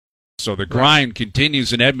So the grind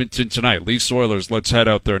continues in Edmonton tonight. Leafs Oilers, let's head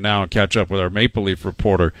out there now and catch up with our Maple Leaf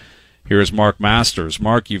reporter. Here's Mark Masters.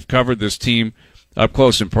 Mark, you've covered this team up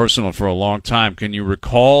close and personal for a long time. Can you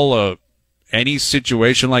recall any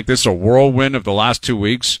situation like this, a whirlwind of the last 2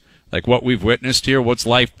 weeks, like what we've witnessed here? What's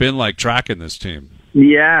life been like tracking this team?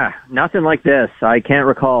 Yeah, nothing like this. I can't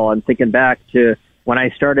recall. I'm thinking back to when I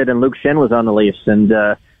started and Luke Schenn was on the Leafs, and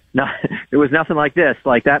it was nothing like this.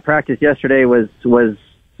 Like that practice yesterday was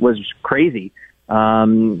crazy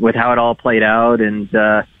with how it all played out, and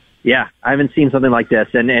yeah, I haven't seen something like this.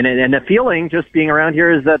 And the feeling just being around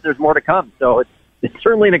here is that there's more to come. So it's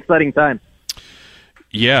certainly an exciting time.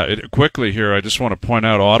 Yeah, quickly here, I just want to point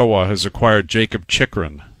out Ottawa has acquired Jakob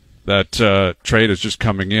Chychrun. That trade is just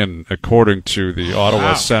coming in according to the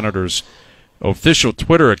Ottawa Senators' official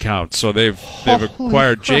Twitter account. So they've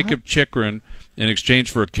acquired Jakob Chychrun in exchange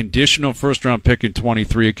for a conditional first-round pick in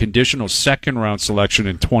 23, a conditional second-round selection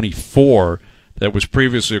in 24 that was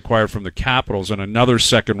previously acquired from the Capitals, and another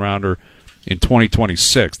second-rounder in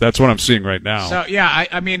 2026. That's what I'm seeing right now. So, yeah,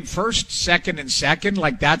 I mean, first, second, and second,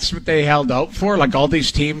 like that's what they held out for. Like all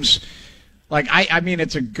these teams, like I mean,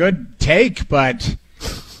 it's a good take, but,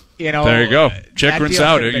 you know. There you go. Chychrun's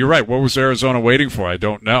out. You're right. What was Arizona waiting for? I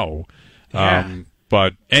don't know. Yeah.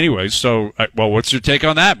 But anyway, so, well, what's your take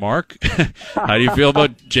on that, Mark? How do you feel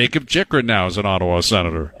about Jakob Chychrun now as an Ottawa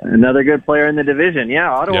Senator? Another good player in the division. Yeah,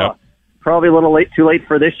 Ottawa, probably a little too late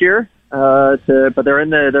for this year, but they're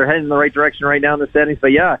heading in the right direction right now in the standings.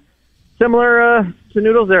 But yeah, similar to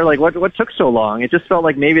Noodles there. Like, what took so long? It just felt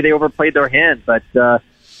like maybe they overplayed their hand. But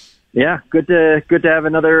yeah, good to have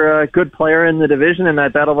another good player in the division, and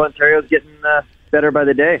that Battle of Ontario is getting better by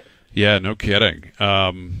the day. Yeah, no kidding.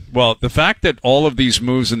 Well, the fact that all of these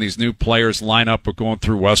moves and these new players line up with going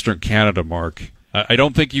through Western Canada, Mark, I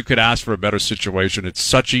don't think you could ask for a better situation. It's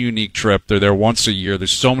such a unique trip. They're there once a year.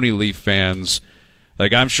 There's so many Leaf fans.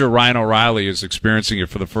 Like, I'm sure Ryan O'Reilly is experiencing it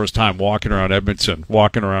for the first time, walking around Edmonton,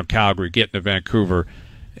 walking around Calgary, getting to Vancouver.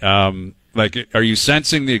 Like, are you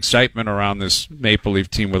sensing the excitement around this Maple Leaf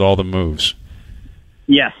team with all the moves?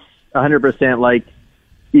 Yes, 100%. Like,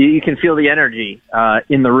 you can feel the energy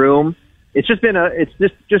in the room. It's just been it's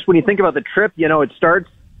just when you think about the trip, you know, it starts,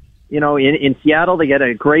 you know, in Seattle. They get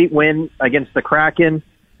a great win against the Kraken,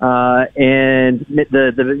 and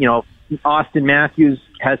the you know, Austin Matthews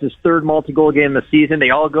has his third multi-goal game of the season.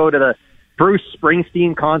 They all go to the Bruce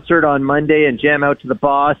Springsteen concert on Monday and jam out to the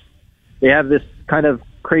Boss. They have this kind of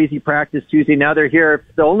crazy practice Tuesday. Now they're here.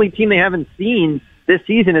 The only team they haven't seen this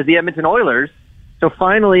season is the Edmonton Oilers. So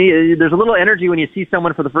finally, there's a little energy when you see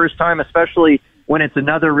someone for the first time, especially when it's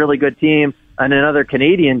another really good team and another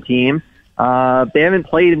Canadian team. They haven't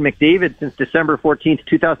played in McDavid since December 14th,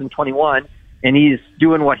 2021, and he's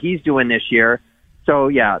doing what he's doing this year. So,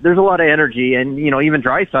 yeah, there's a lot of energy. And, you know, even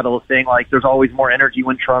Draisaitl is saying, like, there's always more energy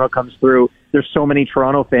when Toronto comes through. There's so many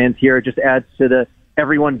Toronto fans here. It just adds to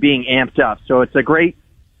everyone being amped up. So it's a great,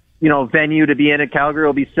 you know, venue to be in. At Calgary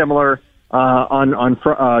will be similar on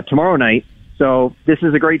tomorrow night. So this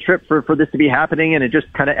is a great trip for this to be happening, and it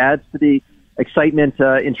just kind of adds to the excitement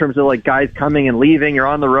in terms of, like, guys coming and leaving. You're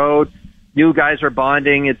on the road. New guys are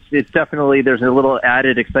bonding. It's definitely, there's a little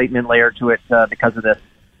added excitement layer to it because of this.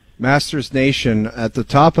 Masters Nation, at the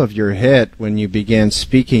top of your hit, when you began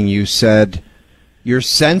speaking, you said you're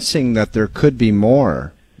sensing that there could be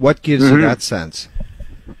more. What gives you that sense?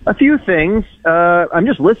 A few things. I'm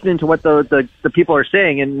just listening to what the people are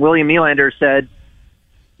saying, and William Nylander said,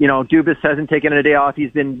 you know, Dubas hasn't taken a day off. He's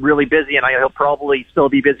been really busy, and he'll probably still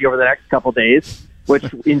be busy over the next couple days, which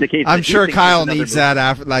indicates. I'm sure Kyle needs that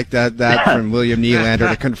after, like that from William Nylander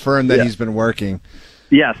to confirm that he's been working.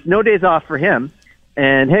 Yes, no days off for him.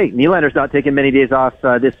 And hey, Nylander's not taking many days off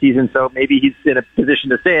this season, so maybe he's in a position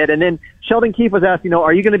to say it. And then Sheldon Keefe was asked, you know,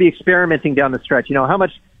 are you going to be experimenting down the stretch? You know, how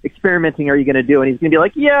much experimenting are you going to do? And he's going to be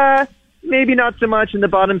like, yeah, maybe not so much in the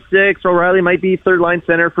bottom six. O'Reilly might be third line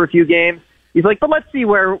center for a few games. He's like, but let's see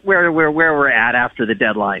where we're at after the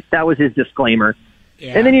deadline. That was his disclaimer.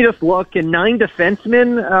 Yeah. And then you just look, and 9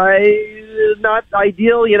 defensemen, not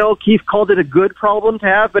ideal. You know, Keefe called it a good problem to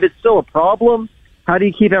have, but it's still a problem. How do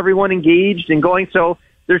you keep everyone engaged and going? So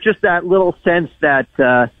there's just that little sense that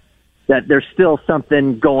there's still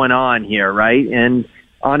something going on here, right? And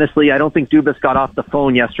honestly, I don't think Dubas got off the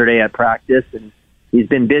phone yesterday at practice, and he's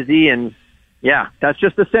been busy. And yeah, that's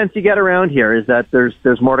just the sense you get around here, is that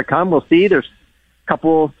there's more to come. We'll see. There's a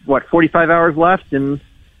couple, 45 hours left, and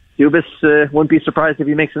Dubas wouldn't be surprised if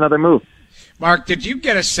he makes another move. Mark, did you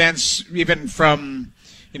get a sense, even from,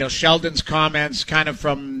 you know, Sheldon's comments, kind of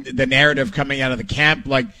from the narrative coming out of the camp,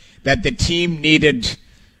 like that the team needed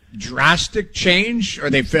drastic change,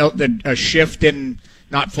 or they felt that a shift in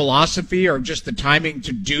not philosophy, or just the timing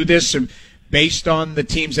to do this based on the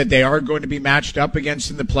teams that they are going to be matched up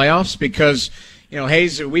against in the playoffs? Because,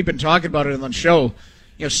 Hayes, we've been talking about it on the show,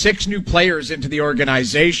 6 new players into the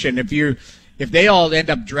organization. If they all end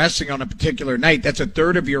up dressing on a particular night, that's a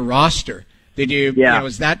third of your roster.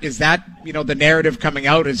 Is that the narrative coming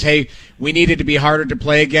out is, hey, we needed to be harder to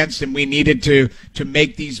play against, and we needed to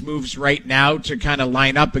make these moves right now to kind of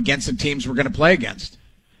line up against the teams we're going to play against?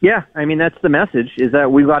 Yeah, I mean, that's the message, is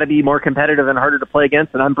that we've got to be more competitive and harder to play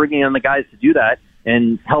against, and I'm bringing in the guys to do that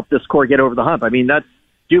and help this core get over the hump. I mean,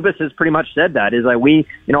 Dubas has pretty much said that, is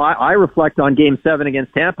that I reflect on Game 7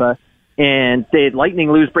 against Tampa, and they had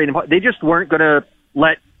Lightning lose Braden. They just weren't going to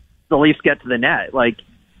let the Leafs get to the net. Like,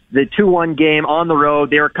 the 2-1 game on the road,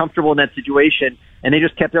 they were comfortable in that situation, and they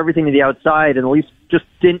just kept everything to the outside, and the Leafs just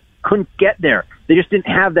couldn't get there. They just didn't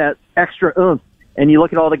have that extra oomph. And you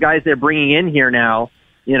look at all the guys they're bringing in here now,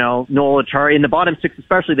 Noel Acciari, in the bottom 6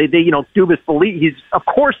 especially, Dubas of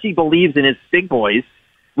course he believes in his big boys.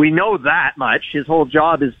 We know that much. His whole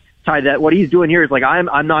job is tied to that. What he's doing here is like, I'm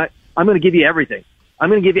going to give you everything. I'm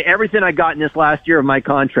going to give you everything I got in this last year of my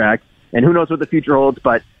contract, and who knows what the future holds,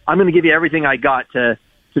 but I'm going to give you everything I got to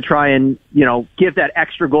try and, give that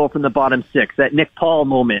extra goal from the bottom 6, that Nick Paul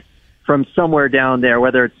moment from somewhere down there,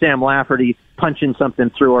 whether it's Sam Lafferty punching something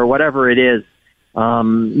through or whatever it is.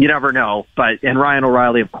 You never know. And Ryan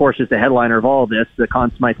O'Reilly, of course, is the headliner of all of this, the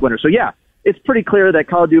Conn Smythe winner. So yeah, it's pretty clear that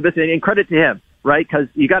Kyle Dubas, and credit to him, right? Because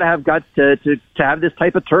you got to have guts to have this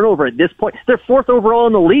type of turnover at this point. They're 4th overall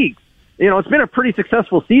in the league. It's been a pretty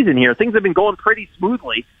successful season here. Things have been going pretty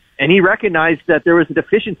smoothly. And he recognized that there was a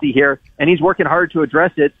deficiency here, and he's working hard to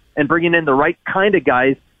address it and bringing in the right kind of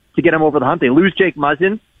guys to get him over the hump. They lose Jake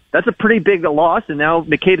Muzzin. That's a pretty big loss, and now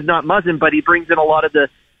McCabe is not Muzzin, but he brings in a lot of the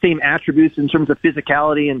same attributes in terms of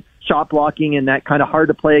physicality and shot blocking and that kind of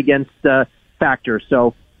hard-to-play against factor.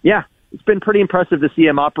 So, yeah, it's been pretty impressive to see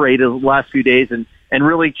him operate the last few days and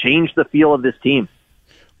really change the feel of this team.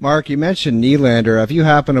 Mark, you mentioned Nylander. Have you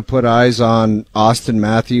happened to put eyes on Austin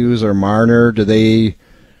Matthews or Marner? Do they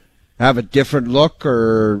have a different look,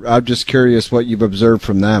 or I'm just curious what you've observed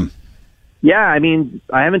from them? Yeah, I mean,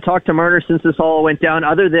 I haven't talked to Marner since this all went down,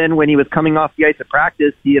 other than when he was coming off the ice at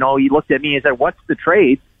practice. He looked at me and said, "What's the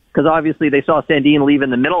trade?" Because obviously they saw Sandin leave in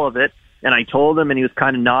the middle of it, and I told him, and he was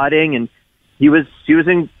kind of nodding, and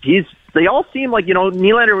they all seem like,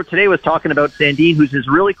 Nylander today was talking about Sandin, who's his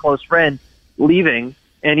really close friend, leaving,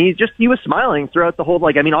 and he was smiling throughout the whole,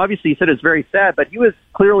 obviously he said it was very sad, but he was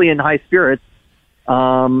clearly in high spirits.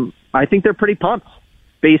 I think they're pretty pumped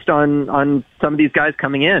based on some of these guys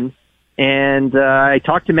coming in. And I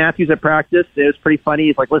talked to Matthews at practice. It was pretty funny.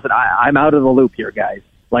 He's like, "Listen, I'm out of the loop here, guys.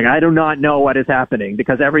 Like, I do not know what is happening,"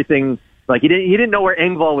 because everything, he didn't know where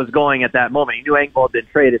Engvall was going at that moment. He knew Engvall had been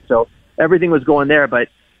traded, so everything was going there. But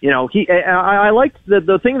I liked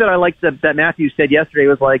the thing that I liked that Matthews said yesterday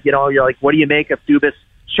was like, you're like, what do you make of Dubas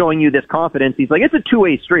showing you this confidence? He's like, it's a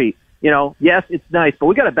two-way street. Yes, it's nice, but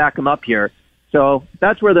we got to back him up here. So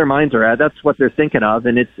that's where their minds are at. That's what they're thinking of,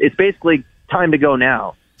 and it's basically time to go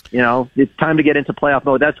now. It's time to get into playoff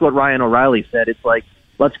mode. That's what Ryan O'Reilly said. It's like,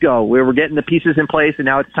 let's go. We're getting the pieces in place, and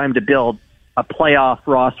now it's time to build a playoff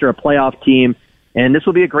roster, a playoff team, and this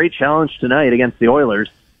will be a great challenge tonight against the Oilers.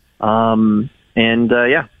 So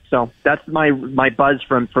that's my buzz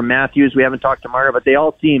from Matthews. We haven't talked to Marner, but they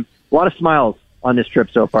all seem a lot of smiles on this trip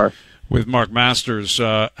so far. With Mark Masters,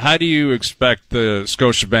 how do you expect the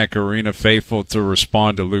Scotiabank Arena faithful to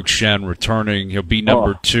respond to Luke Schenn returning? He'll be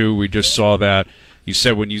number 2. We just saw that. You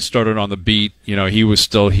said when you started on the beat, he was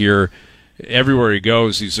still here. Everywhere he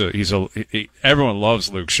goes, everyone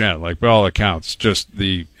loves Luke Schenn. Like, by all accounts, just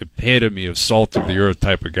the epitome of salt of the earth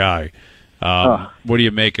type of guy. What do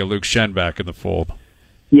you make of Luke Schenn back in the fold?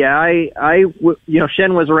 Yeah,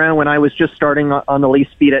 Schenn was around when I was just starting on the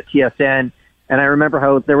Leafs beat at TSN. And I remember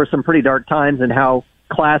how there were some pretty dark times and how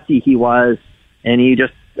classy he was. And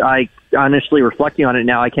I honestly, reflecting on it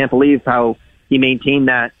now, I can't believe how he maintained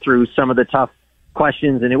that through some of the tough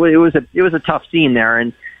questions. And it was a tough scene there.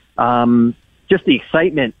 And just the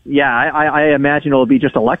excitement, I imagine it'll be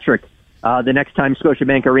just electric the next time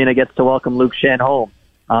Scotiabank Arena gets to welcome Luke Schenn home.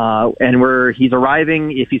 And he's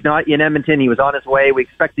arriving. If he's not in Edmonton, he was on his way. We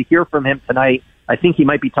expect to hear from him tonight. I think he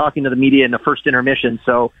might be talking to the media in the first intermission.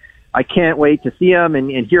 So I can't wait to see him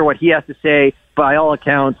and hear what he has to say. By all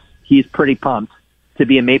accounts, he's pretty pumped to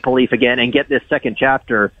be a Maple Leaf again and get this second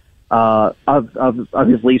chapter of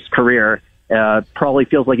his Leafs career. Probably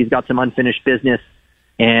feels like he's got some unfinished business,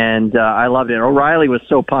 and I loved it. O'Reilly was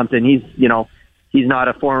so pumped, and he's not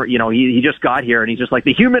a former, he just got here, and he's just like,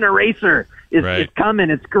 the human eraser is coming.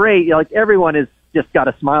 It's great. Like, everyone is just got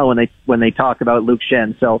a smile when they talk about Luke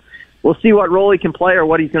Schenn. So we'll see what role he can play or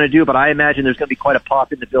what he's going to do, but I imagine there's going to be quite a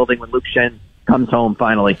pop in the building when Luke Schenn comes home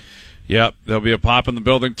finally. Yep, there'll be a pop in the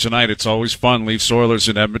building tonight. It's always fun. Leafs Oilers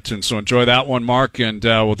in Edmonton. So enjoy that one, Mark, and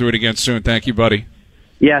we'll do it again soon. Thank you, buddy.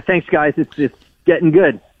 Yeah, thanks, guys. It's getting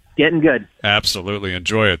good. Getting good. Absolutely.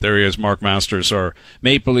 Enjoy it. There he is, Mark Masters, our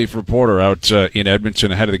Maple Leaf reporter out in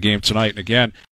Edmonton ahead of the game tonight. And again,